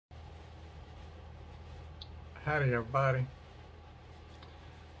Howdy everybody.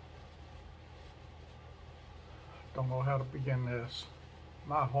 Don't know how to begin this.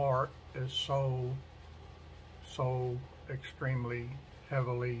 My heart is so extremely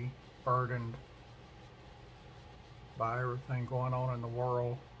heavily burdened by everything going on in the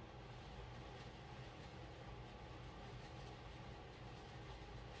world.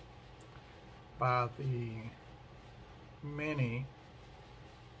 By the many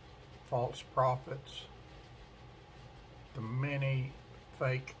false prophets, the many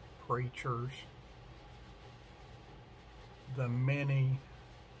fake preachers, the many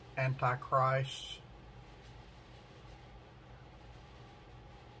antichrists,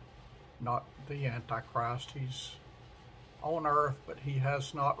 not the Antichrist, he's on earth, but he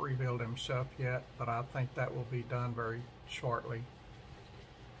has not revealed himself yet, but I think that will be done very shortly.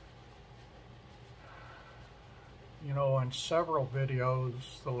 You know, in several videos,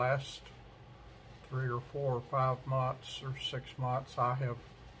 the last 3 or 4 or 5 months or 6 months, I have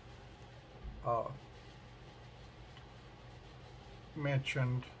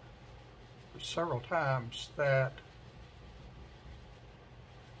mentioned several times that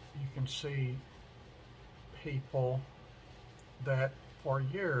you can see people that for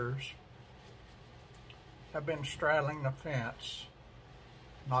years have been straddling the fence,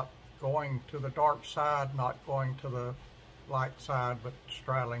 not going to the dark side, not going to the light side, but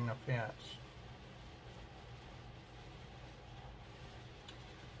straddling the fence.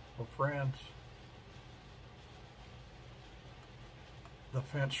 Well, friends, the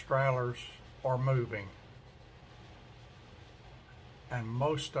fence straddlers are moving, and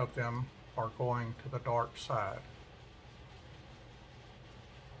most of them are going to the dark side.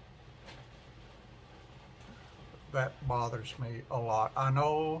 That bothers me a lot. I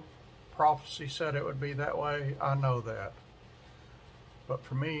know prophecy said it would be that way. I know that. But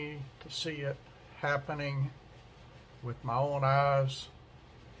for me to see it happening with my own eyes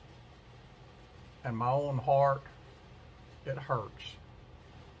and my own heart, it hurts.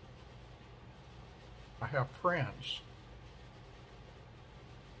 I have friends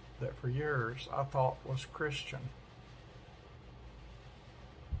that for years I thought was Christian,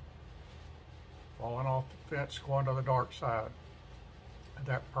 falling off the fence, going to the dark side.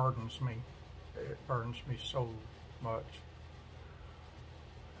 That burdens me. It burdens me so much.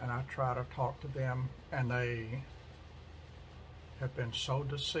 And I try to talk to them, and they have been so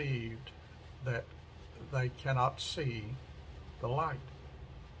deceived that they cannot see the light.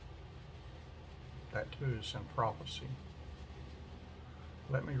 That too is in prophecy.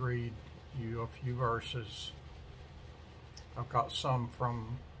 Let me read you a few verses. I've got some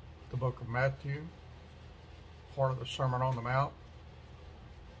from the book of Matthew, part of the Sermon on the Mount.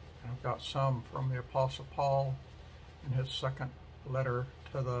 And I've got some from the Apostle Paul in his second letter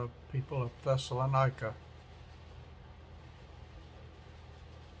to the people of Thessalonica.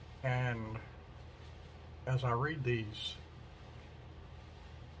 And as I read these,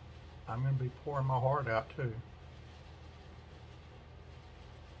 I'm going to be pouring my heart out too.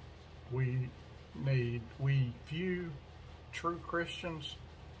 We few true Christians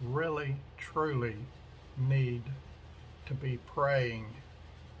really, truly need to be praying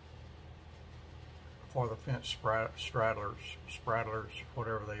for the fence straddlers,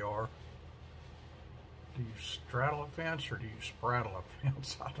 whatever they are. Do you straddle a fence or do you spraddle a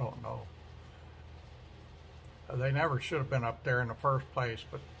fence? I don't know. They never should have been up there in the first place,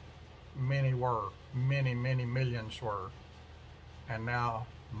 but many were. Many millions were. And now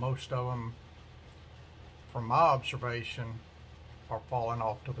most of them, from my observation, are falling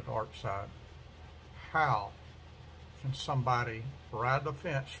off to the dark side. How can somebody ride the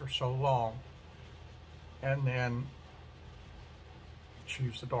fence for so long and then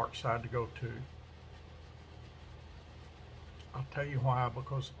choose the dark side to go to? I'll tell you why,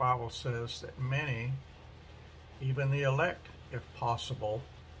 because the Bible says that many, even the elect, if possible,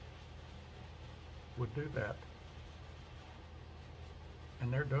 would do that.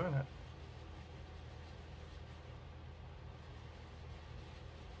 And they're doing it.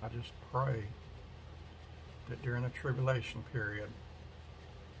 I just pray that during the tribulation period,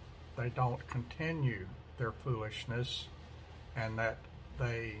 they don't continue their foolishness and that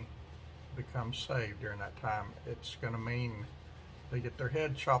they become saved during that time. It's going to mean they get their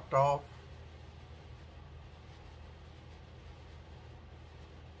head chopped off,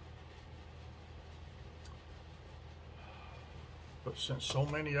 but since so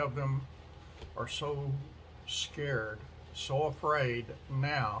many of them are so scared, so afraid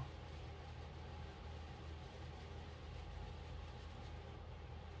now,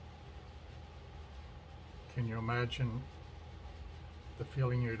 can you imagine the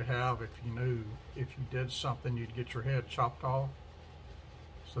feeling you'd have if you knew if you did something you'd get your head chopped off.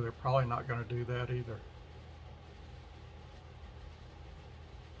 So they're probably not going to do that either.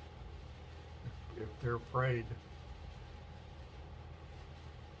 If they're afraid.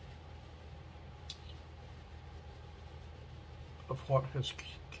 Of what has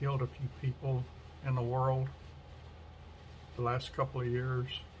killed a few people in the world the last couple of years,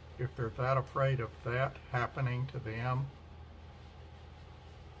 if they're that afraid of that happening to them,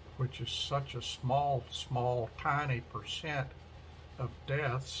 which is such a small, tiny percent of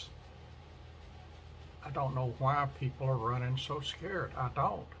deaths, I don't know why people are running so scared. I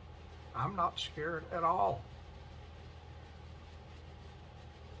don't. I'm not scared at all.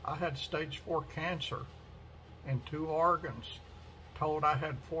 I had stage 4 cancer in 2 organs, told I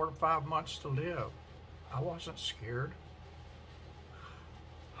had 4 to 5 months to live. I wasn't scared.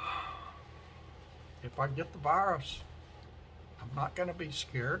 If I get the virus, I'm not going to be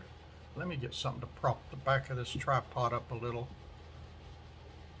scared. Let me get something to prop the back of this tripod up a little.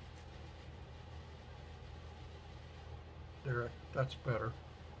 There, that's better.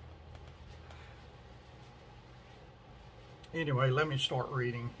 Anyway, let me start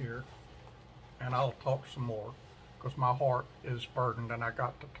reading here, and I'll talk some more, because my heart is burdened and I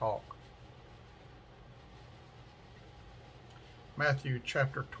got to talk. Matthew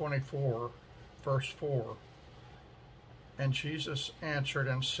chapter 24, verse 4. And Jesus answered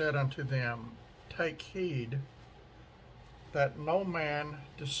and said unto them, Take heed that no man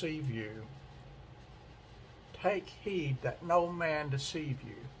deceive you. Take heed that no man deceive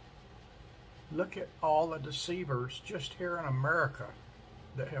you. Look at all the deceivers just here in America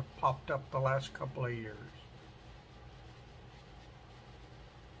that have popped up the last couple of years.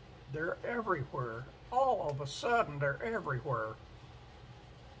 They're everywhere. All of a sudden, they're everywhere.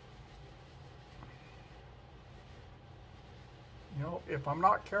 You know, if I'm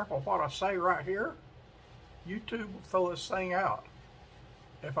not careful what I say right here, YouTube will throw this thing out.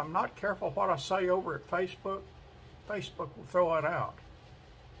 If I'm not careful what I say over at Facebook, Facebook will throw it out.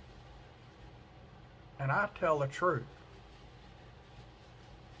 And I tell the truth.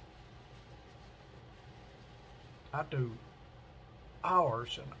 I do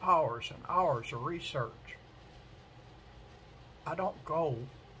hours and hours and hours of research. I don't go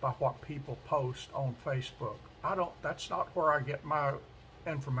by what people post on Facebook. That's not where I get my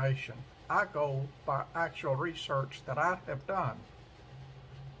information. I go by actual research that I have done.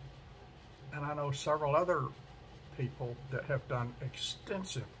 And I know several other people that have done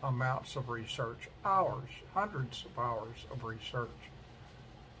extensive amounts of research, hours, hundreds of hours of research.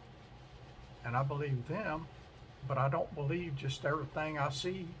 And I believe them, but I don't believe just everything I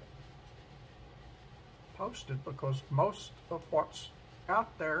see posted, because most of what's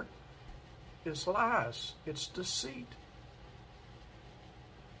out there is lies. It's deceit.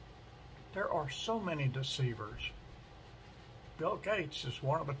 There are so many deceivers. Bill Gates is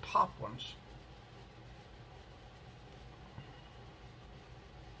one of the top ones.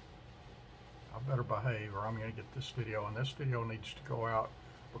 I better behave or I'm going to get this video, and this video needs to go out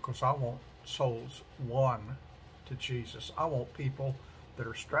because I want souls won to Jesus. I want people that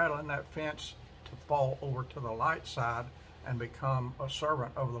are straddling that fence to fall over to the light side and become a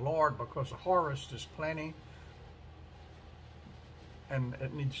servant of the Lord, because the harvest is plenty and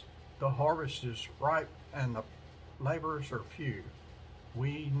the harvest is ripe and the laborers are few.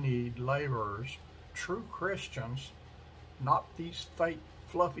 We need laborers, true Christians, not these fake,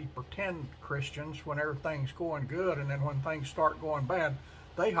 fluffy, pretend Christians when everything's going good, and then when things start going bad,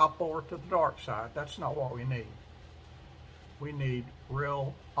 they hop over to the dark side. That's not what we need. We need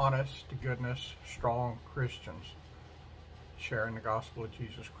real, honest to goodness, strong Christians sharing the gospel of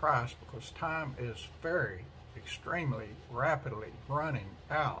Jesus Christ, because time is very, extremely rapidly running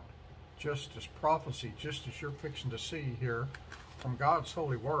out, just as prophecy, just as you're fixing to see here from God's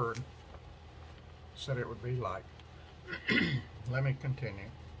holy word said it would be like. Let me continue.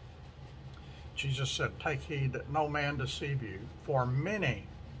 Jesus said, Take heed that no man deceive you, for many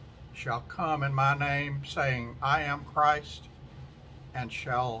shall come in my name, saying, I am Christ, and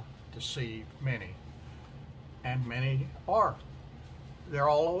shall deceive many. And many are. They're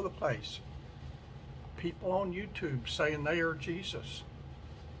all over the place. People on YouTube saying they are Jesus.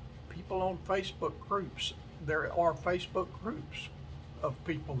 People on Facebook groups. There are Facebook groups of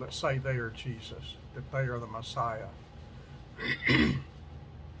people that say they are Jesus, that they are the Messiah.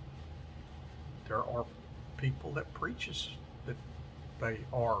 There are people that preaches that they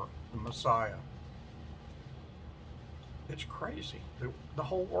are the Messiah. It's crazy. The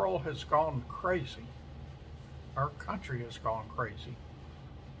whole world has gone crazy. Our country has gone crazy.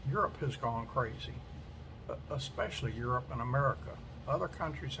 Europe has gone crazy, especially Europe and America. Other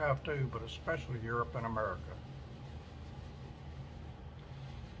countries have too, but especially Europe and America.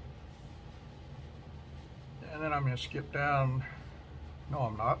 And then I'm going to skip down. No,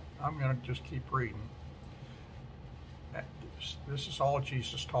 I'm not. I'm going to just keep reading. This is all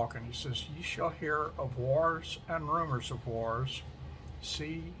Jesus talking. He says, "Ye shall hear of wars and rumors of wars.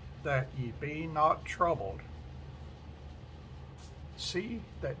 See that ye be not troubled." See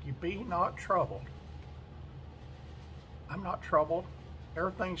that ye be not troubled. I'm not troubled.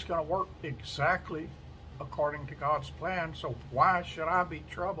 Everything's going to work exactly according to God's plan, so why should I be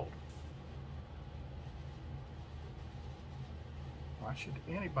troubled? Why should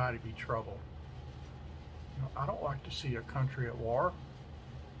anybody be troubled? You know, I don't like to see a country at war,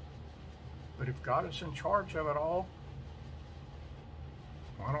 but if God is in charge of it all,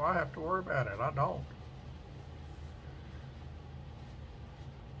 why do I have to worry about it? I don't.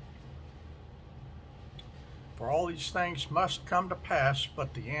 For all these things must come to pass,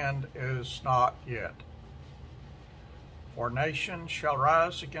 but the end is not yet. For nation shall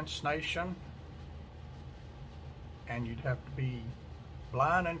rise against nation, and you'd have to be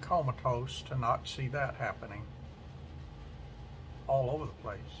blind and comatose to not see that happening all over the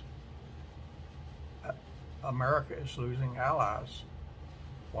place. America is losing allies.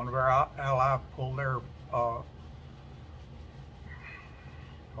 One of our allies pulled their, what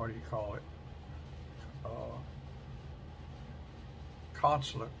do you call it?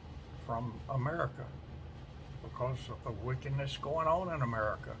 Consulate from America because of the wickedness going on in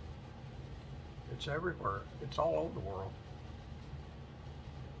America. It's everywhere. It's all over the world.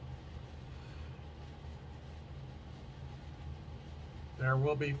 There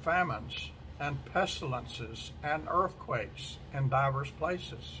will be famines and pestilences and earthquakes in divers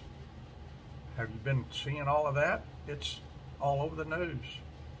places. Have you been seeing all of that? It's all over the news.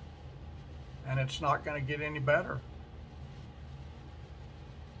 And it's not going to get any better.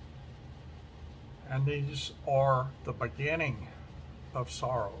 And these are the beginning of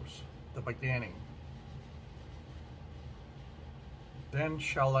sorrows, the beginning. Then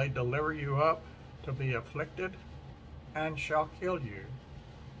shall they deliver you up to be afflicted, and shall kill you,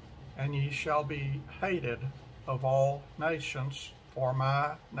 and ye shall be hated of all nations for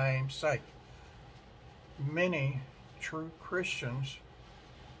my name's sake. Many true Christians,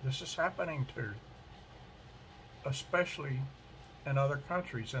 this is happening to, especially in other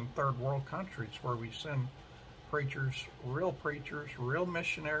countries, in third world countries, where we send preachers, real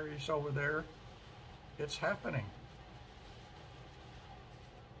missionaries over there. It's happening.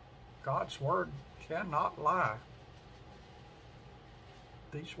 God's word cannot lie.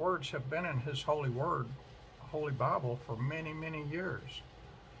 These words have been in his holy word, Holy Bible, for many, many years.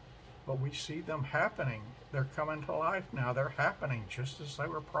 But we see them happening. They're coming to life now. They're happening just as they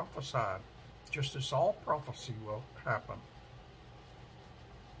were prophesied, just as all prophecy will happen.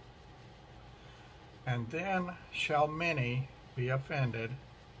 And then shall many be offended.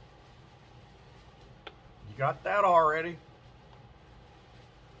 You got that already?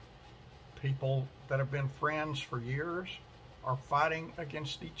 People that have been friends for years are fighting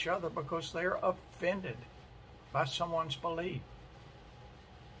against each other because they're offended by someone's belief.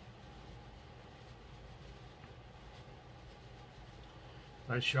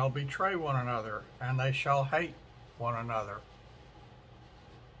 They shall betray one another, and they shall hate one another.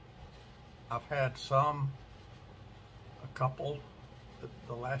 I've had a couple,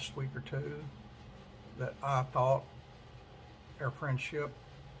 the last week or two, that I thought their friendship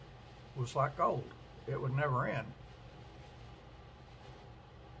was like gold. It would never end.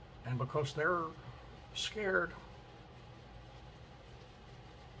 And because they're scared,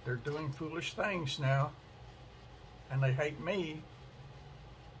 they're doing foolish things now, and they hate me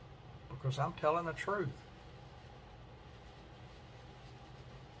because I'm telling the truth.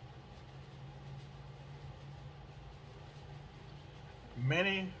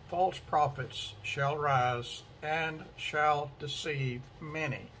 Many false prophets shall rise and shall deceive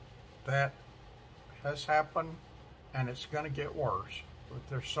many. That has happened, and it's going to get worse. But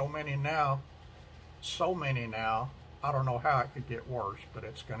there's so many now, I don't know how it could get worse, but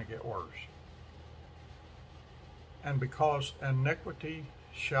it's going to get worse. And because iniquity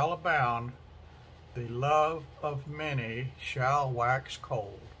shall abound, the love of many shall wax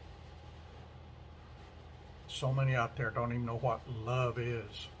cold. So many out there don't even know what love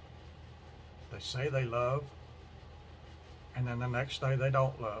is. They say they love, and then the next day they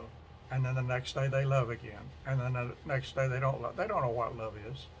don't love. And then the next day they love again. And then the next day they don't love. They don't know what love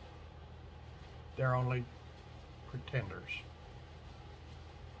is. They're only pretenders.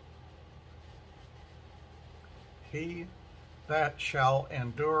 He that shall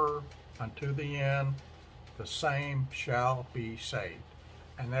endure unto the end, the same shall be saved.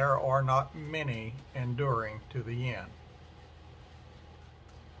 And there are not many enduring to the end.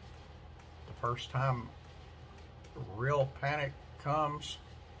 The first time the real panic comes,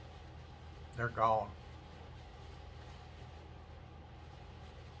 they're gone.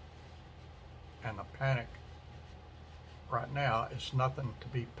 And the panic right now is nothing to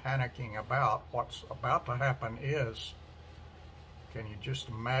be panicking about. What's about to happen is, can you just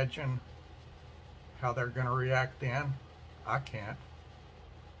imagine how they're going to react then? I can't.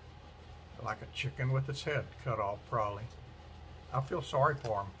 Like a chicken with its head cut off, probably. I feel sorry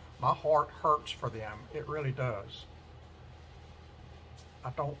for them. My heart hurts for them. It really does.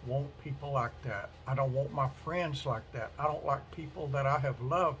 I don't want people like that. I don't want my friends like that. I don't like people that I have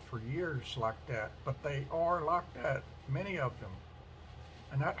loved for years like that. But they are like that, many of them.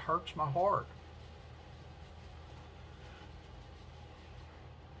 And that hurts my heart.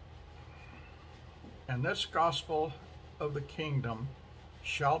 And this gospel of the kingdom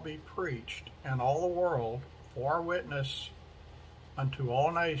shall be preached in all the world for a witness unto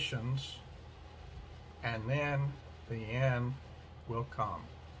all nations, and then the end will come.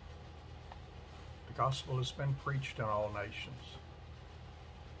 The gospel has been preached in all nations.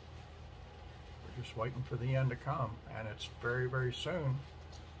 We're just waiting for the end to come, and it's very, very soon.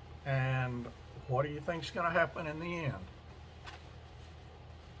 And what do you think is going to happen in the end?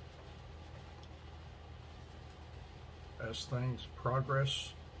 As things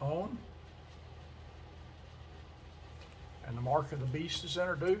progress on and the mark of the beast is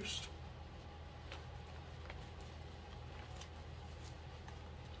introduced,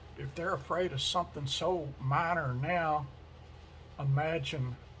 if they're afraid of something so minor now,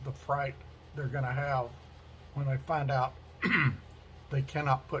 imagine the fright they're going to have when they find out they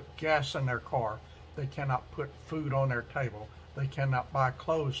cannot put gas in their car, they cannot put food on their table, they cannot buy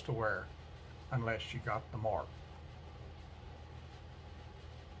clothes to wear unless you got the mark.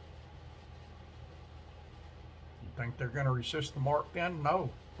 Think they're going to resist the mark then?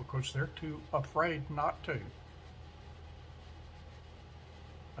 No, because they're too afraid not to.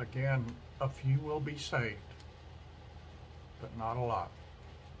 Again, a few will be saved, but not a lot.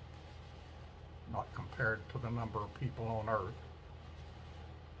 Not compared to the number of people on earth.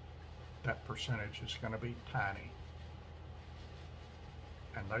 That percentage is going to be tiny.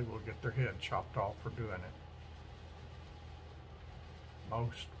 And they will get their head chopped off for doing it.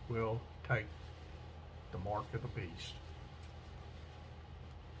 Most will take the mark of the beast.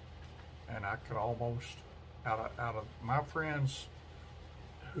 And I could almost, out of my friends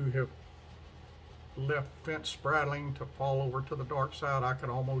who have left fence spraddling to fall over to the dark side, I could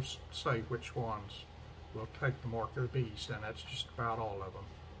almost say which ones will take the mark of the beast, and that's just about all of them.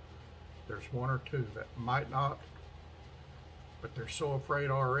 There's one or two that might not, but they're so afraid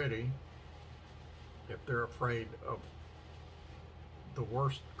already. If they're afraid of the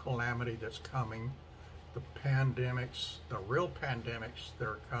worst calamity that's coming, the pandemics, the real pandemics that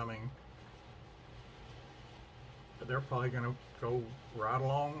are coming, they're probably going to go right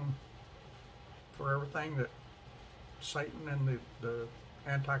along for everything that Satan and the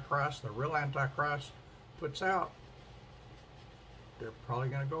Antichrist, the real Antichrist, puts out. They're probably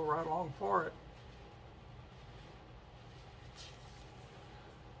going to go right along for it.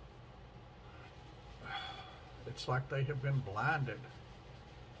 It's like they have been blinded.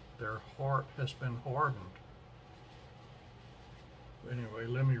 Their heart has been hardened. Anyway,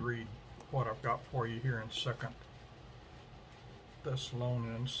 let me read what I've got for you here in 2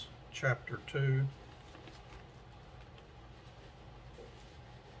 Thessalonians chapter 2,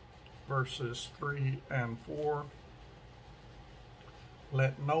 verses 3 and 4.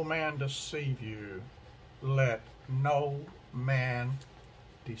 Let no man deceive you. Let no man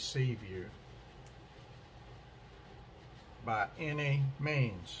deceive you by any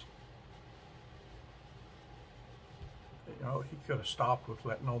means. You know, he could have stopped with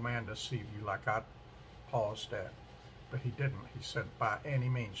let no man deceive you like I paused at, but he didn't. He said by any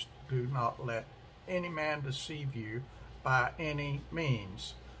means. Do not let any man deceive you by any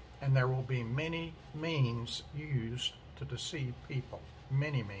means. And there will be many means used to deceive people.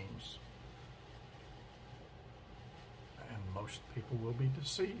 Many means. And most people will be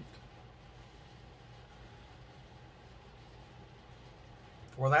deceived.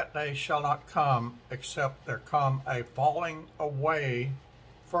 For that day shall not come, except there come a falling away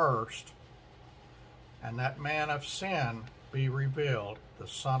first, and that man of sin be revealed, the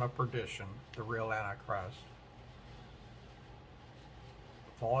son of perdition, the real Antichrist.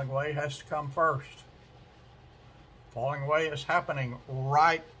 Falling away has to come first. Falling away is happening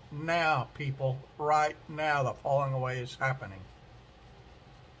right now, people. Right now, the falling away is happening.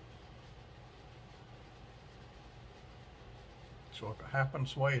 So if it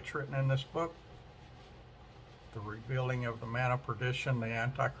happens the way it's written in this book, the revealing of the man of perdition, the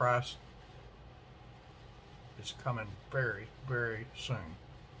Antichrist, is coming very, very soon.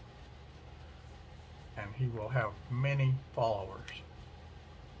 And he will have many followers.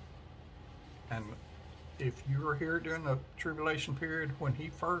 And if you were here during the tribulation period, when he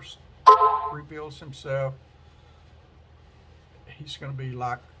first reveals himself, he's going to be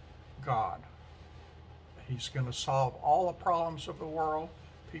like God. He's going to solve all the problems of the world.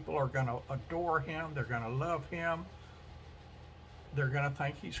 People are going to adore him. They're going to love him. They're going to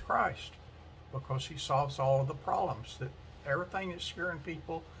think he's Christ because he solves all of the problems. That everything that's scaring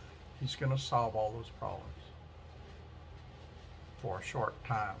people, he's going to solve all those problems for a short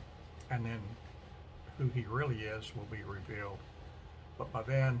time. And then who he really is will be revealed. But by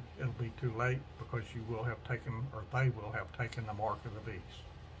then, it'll be too late because you will have taken, or they will have taken the mark of the beast.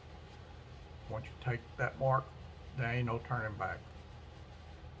 Once you take that mark, there ain't no turning back.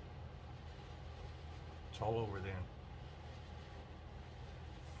 It's all over then.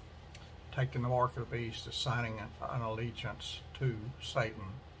 Taking the mark of the beast is signing an allegiance to Satan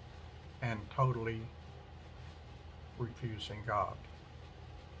and totally refusing God.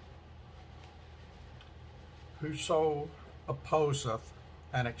 Whoso opposeth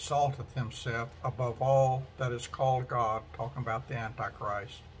and exalteth himself above all that is called God, talking about the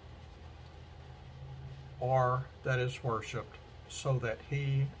Antichrist, or that is worshipped, so that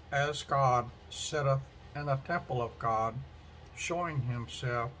he, as God, sitteth in the temple of God, showing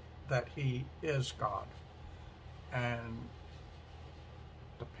himself that he is God. And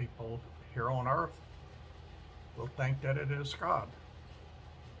the people here on earth will think that it is God,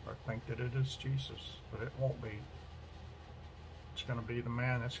 or think that it is Jesus, but it won't be. It's going to be the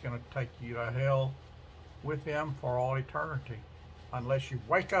man that's going to take you to hell with him for all eternity, unless you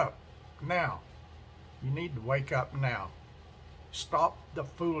wake up now. You need to wake up now. Stop the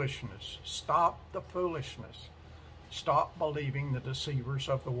foolishness. Stop the foolishness. Stop believing the deceivers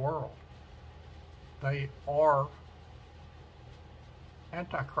of the world. They are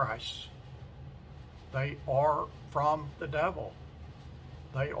antichrists. They are from the devil.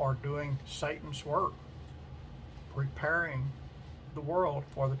 They are doing Satan's work, preparing the world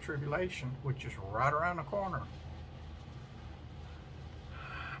for the tribulation, which is right around the corner.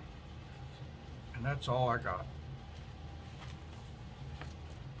 And that's all I got.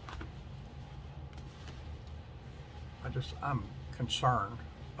 I'm concerned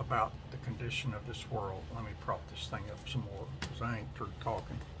about the condition of this world. Let me prop this thing up some more, because I ain't through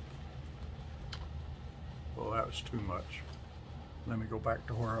talking. Well, that was too much. Let me go back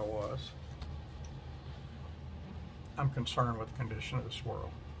to where I was. I'm concerned with the condition of this world.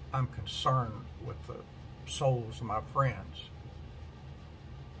 I'm concerned with the souls of my friends.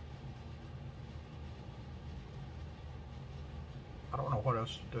 I don't know what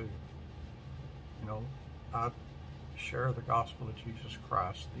else to do. You know, I share the gospel of Jesus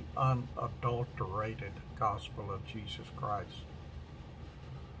Christ, the unadulterated gospel of Jesus Christ.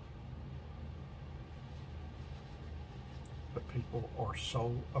 But people are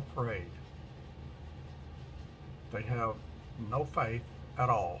so afraid. They have no faith at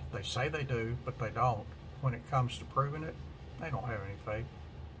all. They say they do, but they don't. When it comes to proving it, they don't have any faith.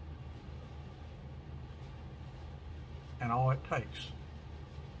 And all it takes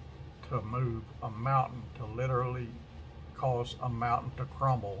to move a mountain, to literally cause a mountain to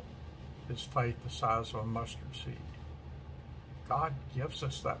crumble, is faith the size of a mustard seed. God gives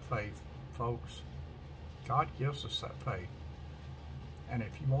us that faith, folks. God gives us that faith. And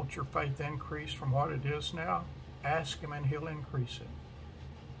if you want your faith increased from what it is now, ask him and he'll increase it.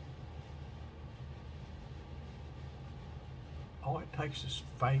 All it takes is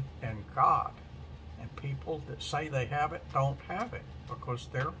faith in God. And people that say they have it don't have it, because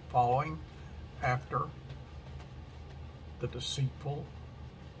they're following after the deceitful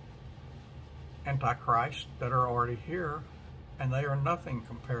antichrist that are already here, and they are nothing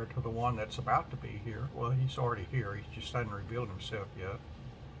compared to the one that's about to be here. Well, he's already here. He just hasn't revealed himself yet.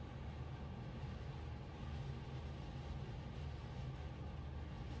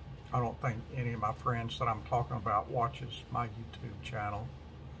 I don't think any of my friends that I'm talking about watches my YouTube channel,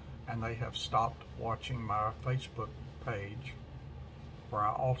 and they have stopped watching my Facebook page, where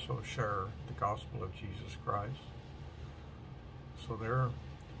I also share the gospel of Jesus Christ. So they're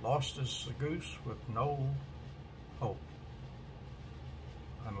lost as a goose with no hope,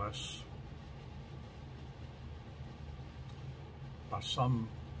 unless by some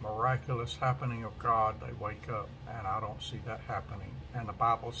miraculous happening of God they wake up, and I don't see that happening. And the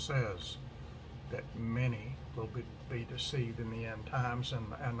Bible says that many will be deceived in the end times,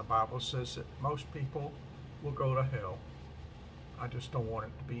 and the Bible says that most people will go to hell. I just don't want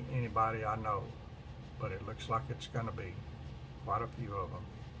it to be anybody I know, but it looks like it's going to be quite a few of them.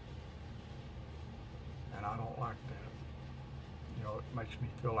 And I don't like that. You know, it makes me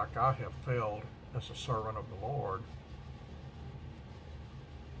feel like I have failed as a servant of the Lord.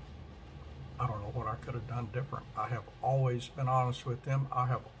 I don't know what I could have done different. I have always been honest with them. I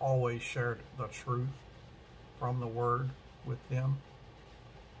have always shared the truth from the Word with them.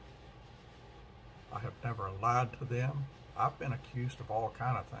 I have never lied to them. I've been accused of all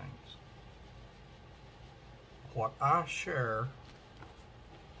kinds of things. What I share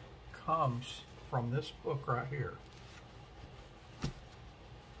comes from this book right here.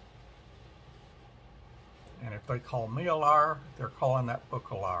 And if they call me a liar, they're calling that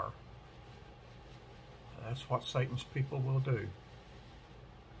book a liar. That's what Satan's people will do.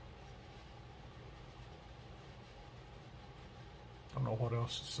 Don't know what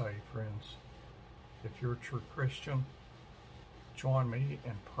else to say, friends. If you're a true Christian, join me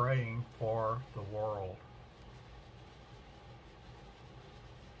in praying for the world.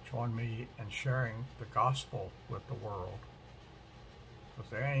 Join me in sharing the gospel with the world.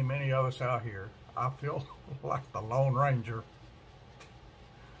 Because there ain't many of us out here. I feel like the Lone Ranger.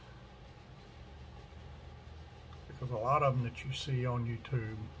 Because a lot of them that you see on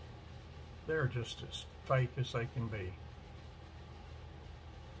YouTube, they're just as fake as they can be.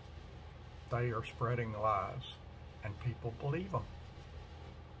 They are spreading lies, and people believe them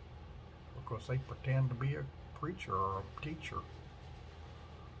because they pretend to be a preacher or a teacher.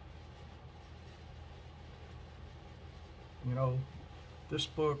 You know, this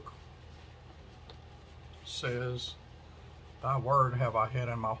book says, "Thy word have I hid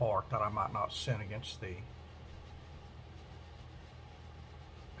in my heart, that I might not sin against thee."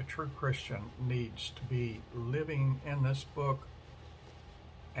 A true Christian needs to be living in this book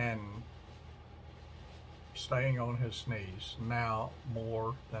and staying on his knees now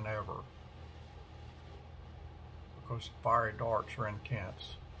more than ever, because the fiery darts are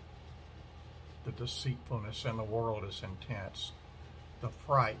intense. The deceitfulness in the world is intense. The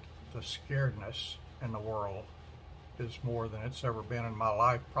fright, the scaredness in the world is more than it's ever been in my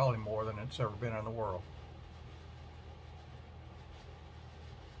life, probably more than it's ever been in the world.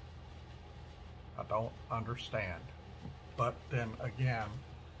 I don't understand. But then again,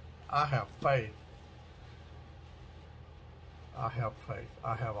 I have faith. I have faith.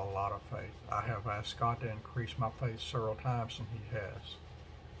 I have a lot of faith. I have asked God to increase my faith several times, and He has.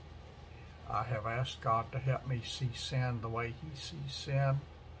 I have asked God to help me see sin the way He sees sin,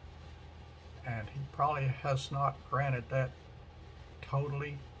 and He probably has not granted that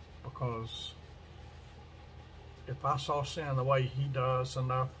totally, because if I saw sin the way He does,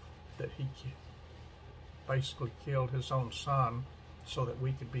 enough that He basically killed His own Son so that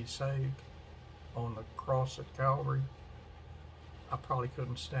we could be saved on the cross at Calvary, I probably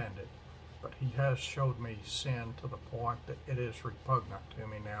couldn't stand it. But He has showed me sin to the point that it is repugnant to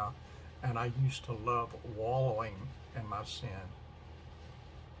me now. And I used to love wallowing in my sin.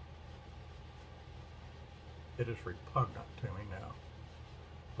 It is repugnant to me now.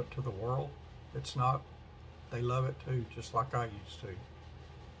 But to the world, it's not. They love it too, just like I used to.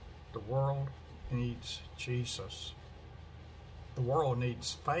 The world needs Jesus. The world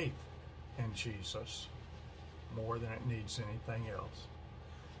needs faith in Jesus more than it needs anything else.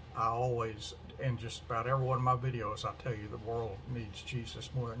 I always, in just about every one of my videos, I tell you the world needs Jesus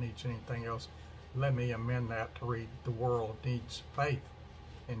more than it needs anything else. Let me amend that to read, the world needs faith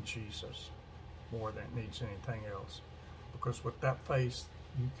in Jesus more than it needs anything else. Because with that faith,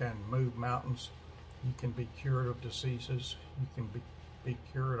 you can move mountains, you can be cured of diseases, you can be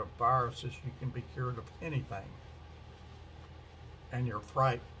cured of viruses, you can be cured of anything. And your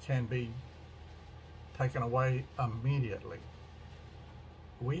fright can be taken away immediately.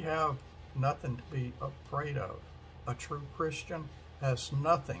 We have nothing to be afraid of. A true Christian has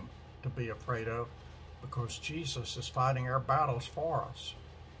nothing to be afraid of, because Jesus is fighting our battles for us.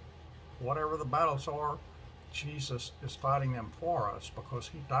 Whatever the battles are, Jesus is fighting them for us because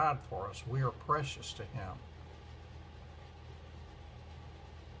He died for us. We are precious to Him.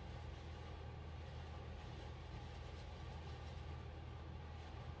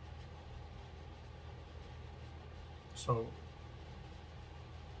 So,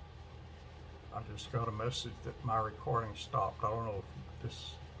 I just got a message that my recording stopped. I don't know if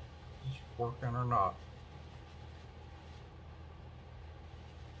this is working or not.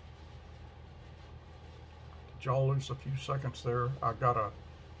 Did y'all lose a few seconds there? I got a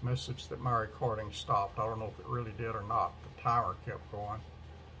message that my recording stopped. I don't know if it really did or not. The timer kept going.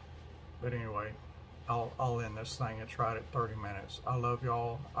 But anyway, I'll end this thing. It's right at 30 minutes. I love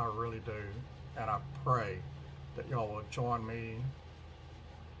y'all. I really do. And I pray that y'all will join me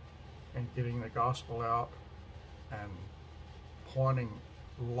in getting the gospel out and pointing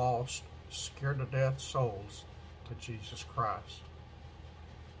lost, scared to death souls to Jesus Christ.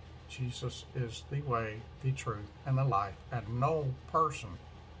 Jesus is the way, the truth, and the life, and no person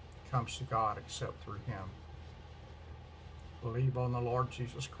comes to God except through him. Believe on the Lord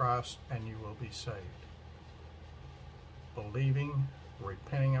Jesus Christ and you will be saved. Believing,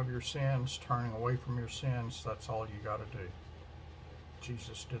 repenting of your sins, turning away from your sins, that's all you got to do.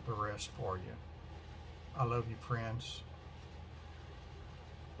 Jesus did the rest for you. I love you, friends.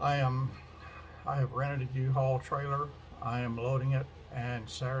 I have rented a U-Haul trailer. I am loading it, and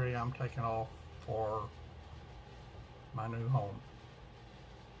Saturday I'm taking off for my new home.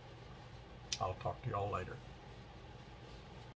 I'll talk to y'all later.